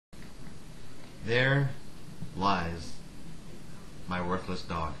There lies my worthless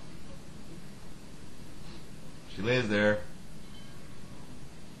dog. She lays there,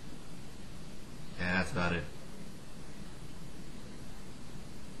 and that's about it.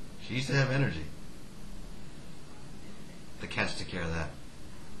 She used to have energy. The cats took care of that.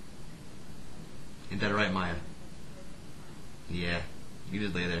 Ain't that right, Maya? Yeah, you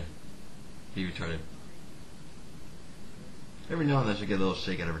just lay there. Be retarded. Every now and then she'll get a little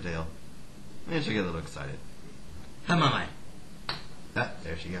shake out of her tail. And she'll get a little excited. Come on, Maya. Ah,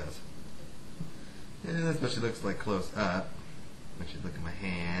 there she goes. And that's what she looks like close up. When she look at my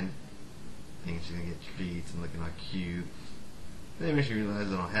hand, thinking she's gonna get treats and looking all cute. Then when she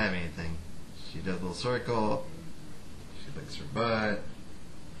realizes I don't have anything, she does a little circle. She licks her butt.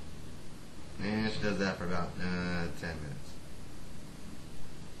 And she does that for about 10 minutes.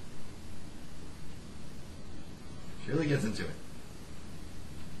 She really gets into it.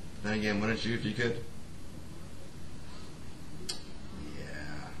 Then again, wouldn't you if you could?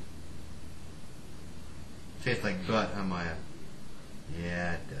 Yeah. Tastes like butt, huh, Maya?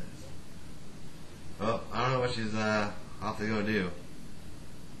 Yeah, it does. Well, I don't know what she's off to go do.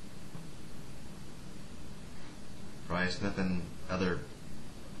 Probably sniffing other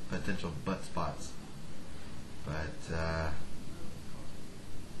potential butt spots. But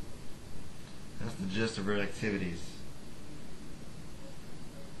that's the gist of her activities.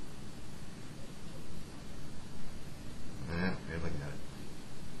 Yeah, you're looking at it.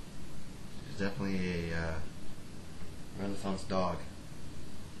 She's definitely a Renaissance dog.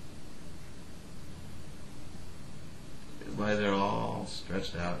 She's lie there all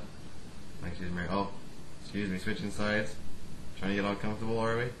stretched out. Like she's married. Oh, excuse me, switching sides. Trying to get all comfortable,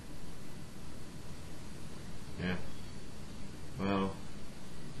 are we? Yeah. Well,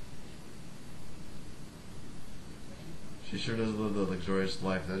 she sure does live the luxurious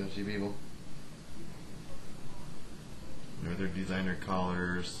life, doesn't she, people? With her designer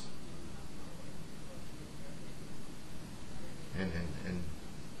collars. And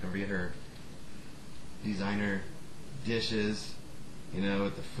don't forget her designer dishes, you know,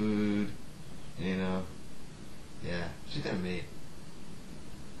 with the food, you know. Yeah, she's got it made.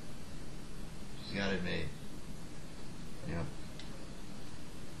 She's got it made. Yeah.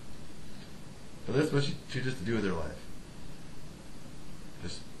 But that's what she chooses to do with her life.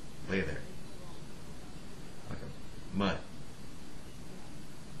 Just lay there. Like a mud.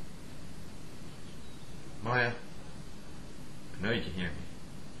 Maya, I know you can hear me.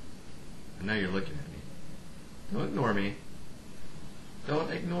 I know you're looking at me. Don't ignore me.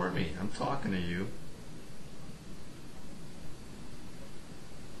 Don't ignore me. I'm talking to you.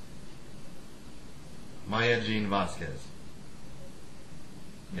 Maya Jean Vasquez.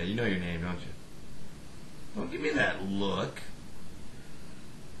 Yeah, you know your name, don't you? Don't give me that look.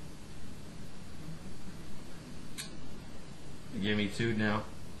 You give me two now?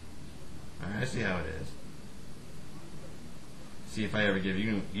 Alright, I see how it is. See if I ever give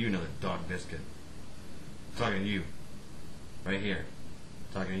you another dog biscuit. I'm talking to you. Right here.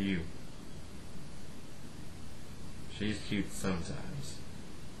 I'm talking to you. She's cute sometimes.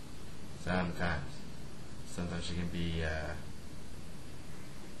 Sometimes. Sometimes she can be,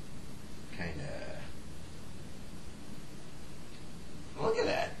 kinda... Look at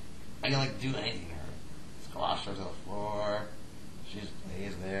that. I don't like to do anything to her. Squash her to the floor. She just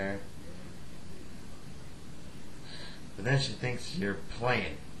lays there. But then she thinks you're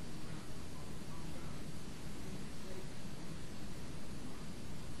playing.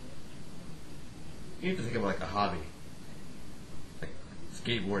 You need to think of like a hobby. Like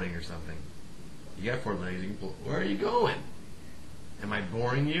skateboarding or something. You got 4 legs, you can pull. Where are you going? Am I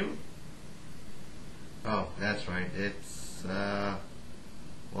boring you? Oh, that's right. It's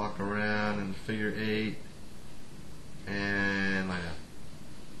walk around and figure 8 and line up.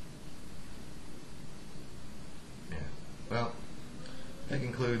 Yeah. Well, that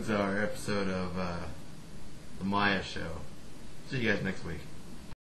concludes our episode of the Maya Show. See you guys next week.